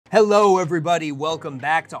Hello everybody, welcome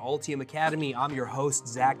back to Altium Academy. I'm your host,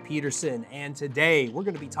 Zach Peterson, and today we're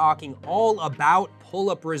going to be talking all about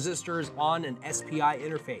pull-up resistors on an SPI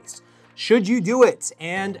interface. Should you do it,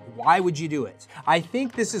 and why would you do it? I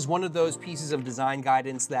think this is one of those pieces of design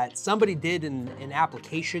guidance that somebody did in an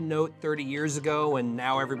application note 30 years ago, and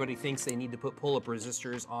now everybody thinks they need to put pull-up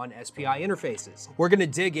resistors on SPI interfaces. We're going to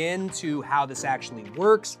dig into how this actually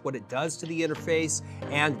works, what it does to the interface,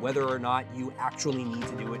 and whether or not you actually need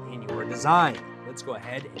to do it in your design. Let's go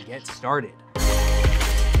ahead and get started.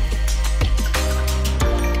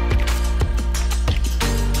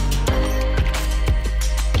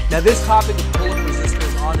 Now, this topic of pull-up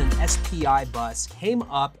resistors on an SPI bus came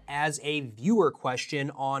up as a viewer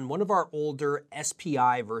question on one of our older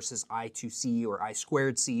SPI versus I2C or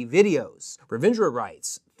I2C videos. Ravindra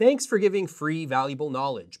writes, "Thanks for giving free, valuable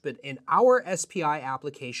knowledge, but in our SPI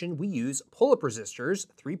application, we use pull-up resistors,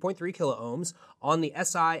 3.3 kilo ohms, on the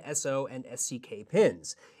SI, SO, and SCK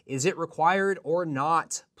pins. Is it required or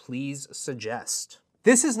not? Please suggest."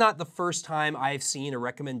 This is not the first time I've seen a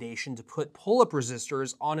recommendation to put pull-up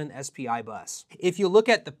resistors on an SPI bus. If you look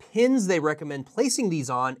at the pins they recommend placing these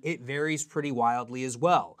on, it varies pretty wildly as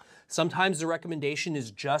well. Sometimes the recommendation is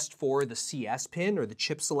just for the CS pin or the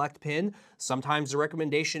chip select pin. Sometimes the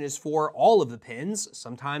recommendation is for all of the pins.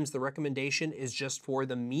 Sometimes the recommendation is just for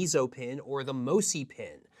the MISO pin or the MOSI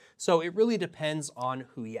pin. So it really depends on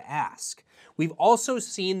who you ask. We've also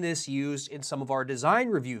seen this used in some of our design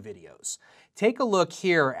review videos. Take a look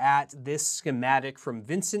here at this schematic from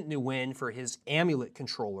Vincent Nguyen for his Amulet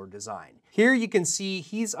controller design. Here you can see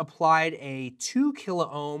he's applied a 2 kilo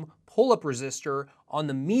ohm pull-up resistor on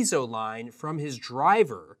the MISO line from his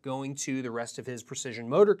driver going to the rest of his precision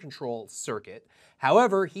motor control circuit.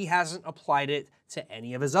 However, he hasn't applied it to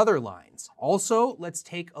any of his other lines. Also, let's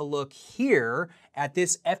take a look here at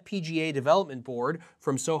this FPGA development board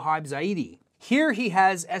from Sohaib Zaidi. Here he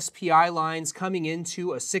has SPI lines coming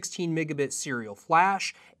into a 16 megabit serial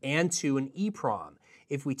flash and to an EEPROM.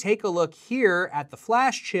 If we take a look here at the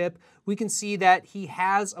flash chip, we can see that he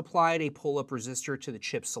has applied a pull-up resistor to the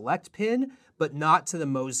chip select pin, but not to the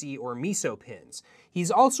MOSI or MISO pins.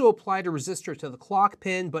 He's also applied a resistor to the clock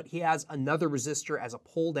pin, but he has another resistor as a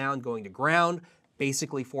pull down going to ground,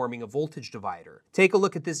 basically forming a voltage divider. Take a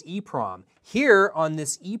look at this EEPROM. Here on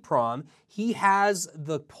this EEPROM, he has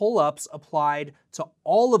the pull-ups applied to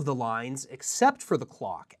all of the lines except for the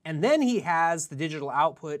clock. And then he has the digital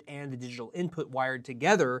output and the digital input wired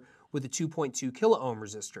together with a 2.2 kilo ohm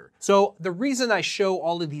resistor. So the reason I show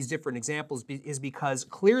all of these different examples is because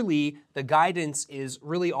clearly the guidance is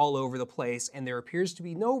really all over the place and there appears to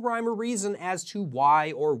be no rhyme or reason as to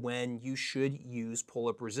why or when you should use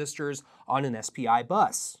pull-up resistors on an SPI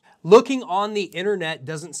bus. Looking on the internet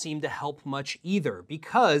doesn't seem to help much either,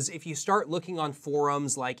 because if you start looking on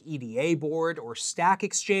forums like EDA Board or Stack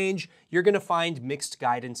Exchange, you're going to find mixed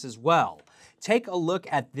guidance as well. Take a look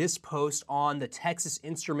at this post on the Texas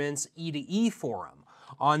Instruments E2E forum.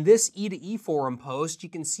 On this E2E forum post, you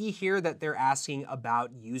can see here that they're asking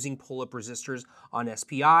about using pull-up resistors on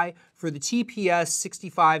SPI for the TPS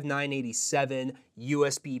 65987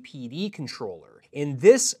 USB PD controller. In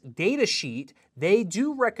this data sheet, they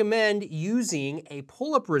do recommend using a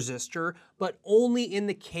pull-up resistor, but only in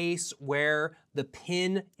the case where the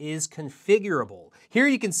pin is configurable. Here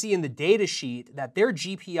you can see in the data sheet that their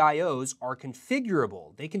GPIOs are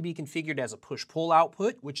configurable. They can be configured as a push-pull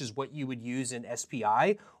output, which is what you would use in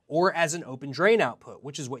SPI, or as an open drain output,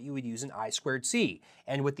 which is what you would use in I2C.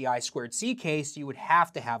 And with the I2C case, you would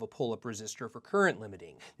have to have a pull-up resistor for current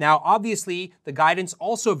limiting. Now, obviously, the guidance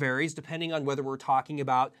also varies depending on whether we're talking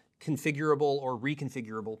about configurable or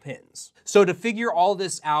reconfigurable pins. So to figure all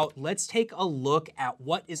this out, let's take a look at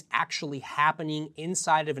what is actually happening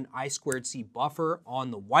inside of an I2C buffer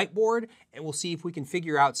on the whiteboard, and we'll see if we can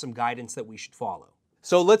figure out some guidance that we should follow.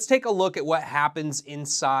 So let's take a look at what happens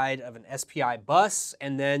inside of an SPI bus,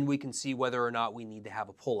 and then we can see whether or not we need to have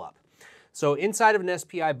a pull-up. So inside of an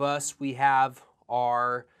SPI bus, we have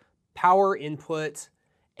our power input,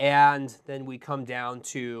 and then we come down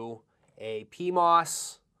to a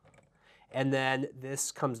PMOS, and then this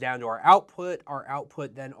comes down to our output. Our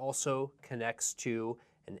output then also connects to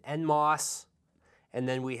an NMOS, and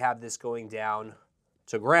then we have this going down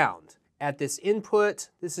to ground. At this input,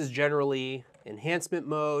 this is generally enhancement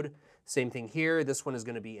mode. Same thing here, this one is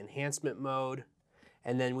going to be enhancement mode.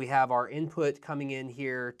 And then we have our input coming in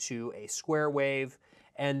here to a square wave,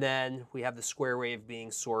 and then we have the square wave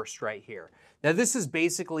being sourced right here. Now this is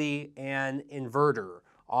basically an inverter.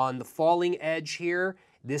 On the falling edge here,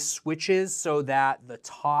 this switches so that the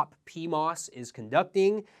top PMOS is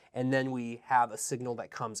conducting, and then we have a signal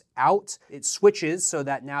that comes out. It switches so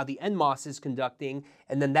that now the NMOS is conducting,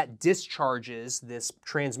 and then that discharges this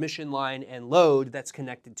transmission line and load that's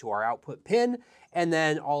connected to our output pin, and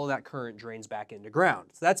then all of that current drains back into ground.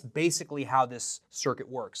 So that's basically how this circuit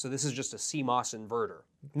works. So this is just a CMOS inverter.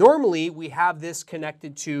 Normally, we have this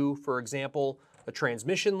connected to, for example, a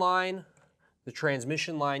transmission line. The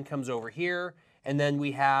transmission line comes over here, and then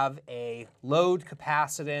we have a load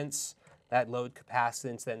capacitance. That load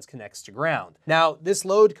capacitance then connects to ground. Now, this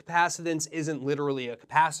load capacitance isn't literally a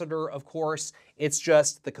capacitor, of course. It's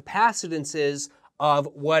just the capacitances of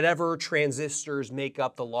whatever transistors make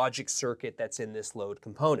up the logic circuit that's in this load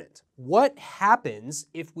component. What happens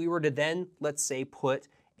if we were to then, let's say, put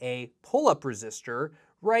a pull-up resistor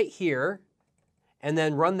right here and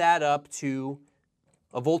then run that up to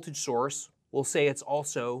a voltage source? We'll say it's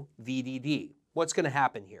also VDD. What's going to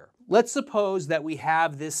happen here? Let's suppose that we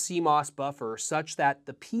have this CMOS buffer such that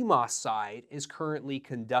the PMOS side is currently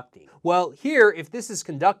conducting. Well, here, if this is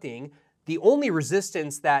conducting, the only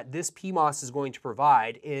resistance that this PMOS is going to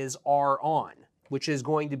provide is R on, which is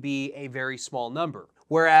going to be a very small number.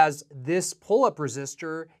 Whereas this pull-up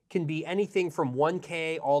resistor can be anything from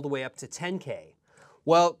 1K all the way up to 10K.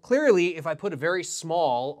 Well, clearly, if I put a very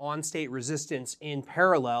small on-state resistance in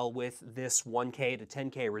parallel with this 1K to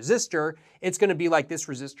 10K resistor, it's going to be like this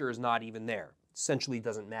resistor is not even there. Essentially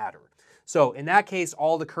doesn't matter. So in that case,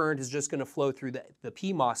 all the current is just going to flow through the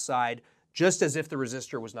PMOS side, just as if the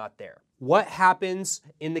resistor was not there. What happens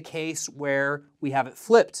in the case where we have it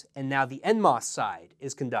flipped and now the NMOS side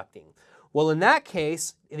is conducting? Well, in that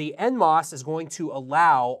case, the NMOS is going to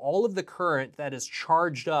allow all of the current that is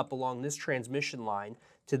charged up along this transmission line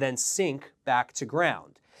to then sink back to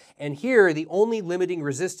ground. And here, the only limiting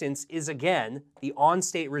resistance is, again, the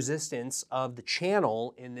on-state resistance of the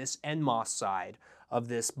channel in this NMOS side of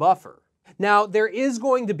this buffer. Now, there is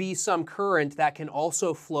going to be some current that can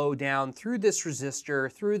also flow down through this resistor,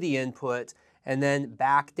 through the input, and then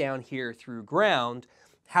back down here through ground.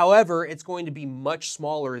 However, it's going to be much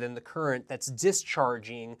smaller than the current that's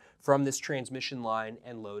discharging from this transmission line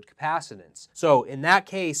and load capacitance. So in that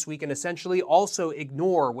case, we can essentially also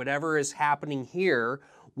ignore whatever is happening here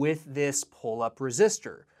with this pull-up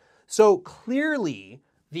resistor. So clearly,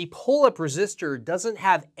 the pull-up resistor doesn't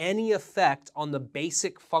have any effect on the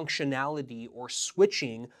basic functionality or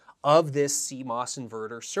switching of this CMOS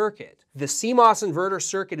inverter circuit. The CMOS inverter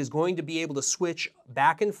circuit is going to be able to switch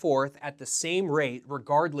back and forth at the same rate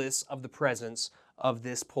regardless of the presence of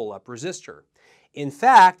this pull-up resistor. In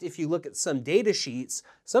fact, if you look at some data sheets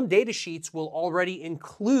will already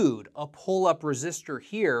include a pull-up resistor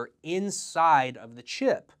here inside of the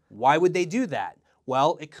chip. Why would they do that?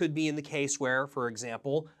 Well, it could be in the case where, for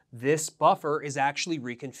example, this buffer is actually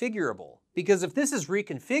reconfigurable. Because if this is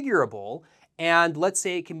reconfigurable, and let's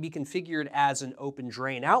say it can be configured as an open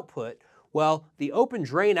drain output, well, the open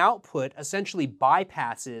drain output essentially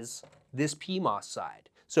bypasses this PMOS side.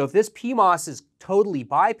 So if this PMOS is totally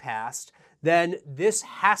bypassed, then this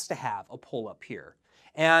has to have a pull-up here.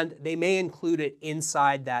 And they may include it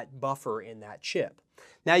inside that buffer in that chip.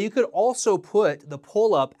 Now you could also put the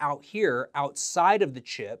pull-up out here outside of the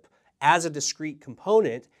chip as a discrete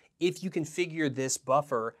component if you configure this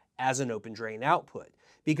buffer as an open drain output.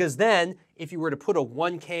 Because then, if you were to put a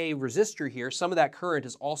 1K resistor here, some of that current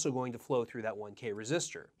is also going to flow through that 1K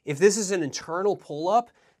resistor. If this is an internal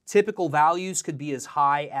pull-up, typical values could be as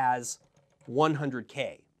high as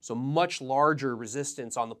 100K. So much larger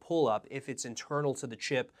resistance on the pull-up if it's internal to the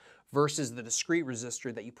chip versus the discrete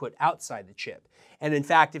resistor that you put outside the chip. And in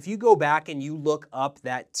fact, if you go back and you look up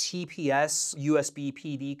that TPS USB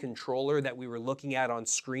PD controller that we were looking at on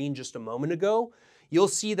screen just a moment ago, you'll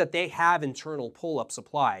see that they have internal pull-ups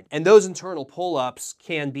applied. And those internal pull-ups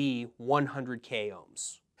can be 100K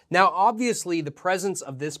ohms. Now, obviously, the presence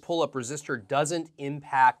of this pull-up resistor doesn't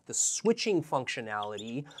impact the switching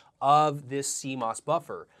functionality of this CMOS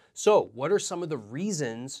buffer. So what are some of the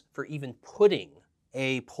reasons for even putting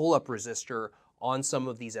a pull-up resistor on some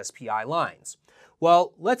of these SPI lines?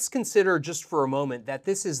 Well, let's consider just for a moment that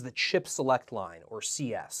this is the chip select line, or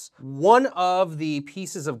CS. One of the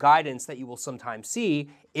pieces of guidance that you will sometimes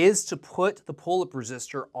see is to put the pull-up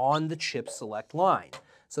resistor on the chip select line.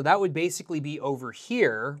 So that would basically be over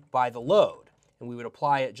here by the load, and we would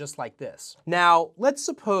apply it just like this. Now, let's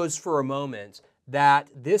suppose for a moment that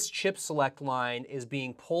this chip select line is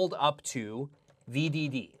being pulled up to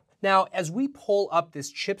VDD. Now, as we pull up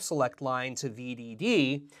this chip select line to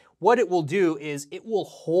VDD, what it will do is it will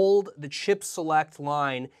hold the chip select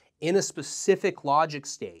line in a specific logic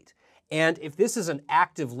state. And if this is an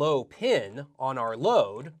active low pin on our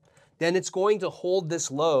load, then it's going to hold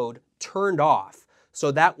this load turned off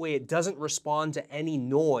so that way it doesn't respond to any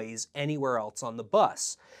noise anywhere else on the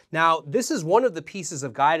bus. Now, this is one of the pieces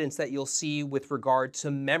of guidance that you'll see with regard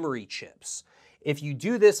to memory chips. If you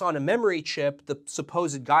do this on a memory chip, the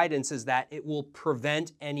supposed guidance is that it will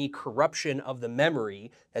prevent any corruption of the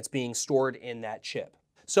memory that's being stored in that chip.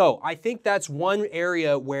 So I think that's one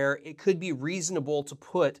area where it could be reasonable to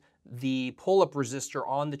put the pull-up resistor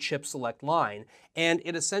on the chip select line, and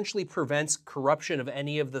it essentially prevents corruption of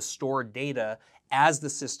any of the stored data as the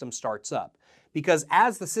system starts up. Because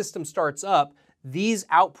as the system starts up, these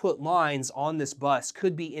output lines on this bus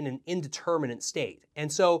could be in an indeterminate state.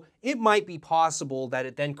 And so it might be possible that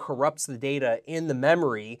it then corrupts the data in the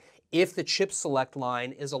memory if the chip select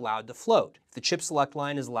line is allowed to float. If the chip select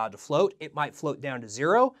line is allowed to float, it might float down to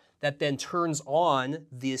 0. That then turns on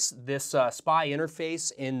this SPI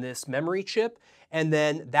interface in this memory chip, and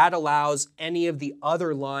then that allows any of the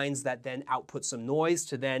other lines that then output some noise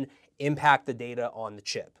to then impact the data on the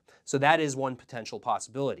chip. So that is one potential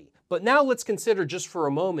possibility. But now let's consider just for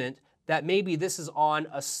a moment that maybe this is on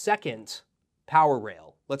a second power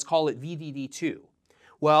rail. Let's call it VDD2.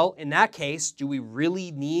 Well, in that case, do we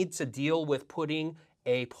really need to deal with putting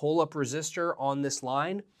a pull-up resistor on this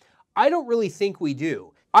line? I don't really think we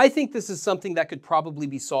do. I think this is something that could probably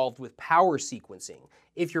be solved with power sequencing.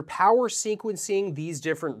 If you're power sequencing these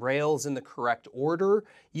different rails in the correct order,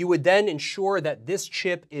 you would then ensure that this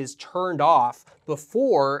chip is turned off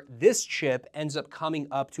before this chip ends up coming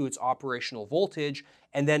up to its operational voltage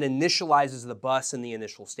and then initializes the bus in the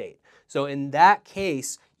initial state. So in that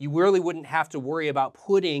case, you really wouldn't have to worry about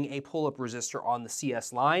putting a pull-up resistor on the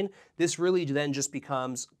CS line. This really then just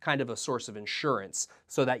becomes kind of a source of insurance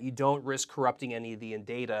so that you don't risk corrupting any of the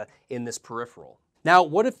data in this peripheral. Now,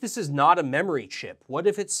 what if this is not a memory chip? What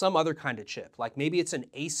if it's some other kind of chip? Like maybe it's an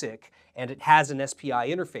ASIC and it has an SPI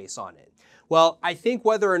interface on it. Well, I think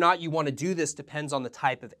whether or not you want to do this depends on the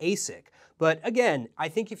type of ASIC. But again, I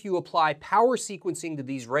think if you apply power sequencing to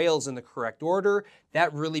these rails in the correct order,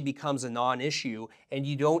 that really becomes a non-issue, and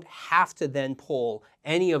you don't have to then pull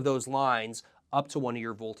any of those lines up to one of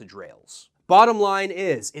your voltage rails. Bottom line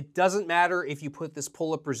is, it doesn't matter if you put this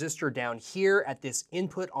pull-up resistor down here at this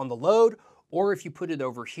input on the load, or if you put it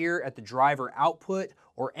over here at the driver output,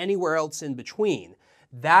 or anywhere else in between.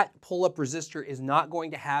 That pull-up resistor is not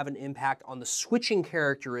going to have an impact on the switching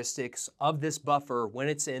characteristics of this buffer when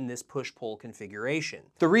it's in this push-pull configuration.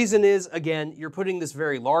 The reason is, again, you're putting this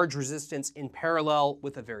very large resistance in parallel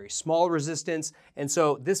with a very small resistance, and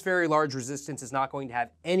so this very large resistance is not going to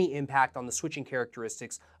have any impact on the switching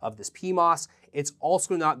characteristics of this PMOS. It's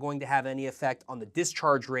also not going to have any effect on the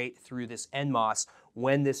discharge rate through this NMOS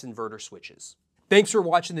when this inverter switches. Thanks for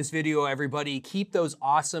watching this video, everybody. Keep those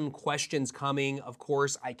awesome questions coming. Of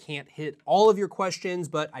course, I can't hit all of your questions,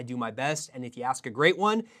 but I do my best. And if you ask a great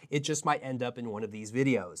one, it just might end up in one of these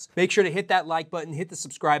videos. Make sure to hit that like button, hit the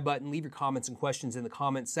subscribe button, leave your comments and questions in the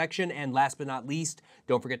comments section. And last but not least,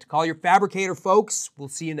 don't forget to call your fabricator, folks. We'll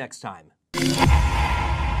see you next time.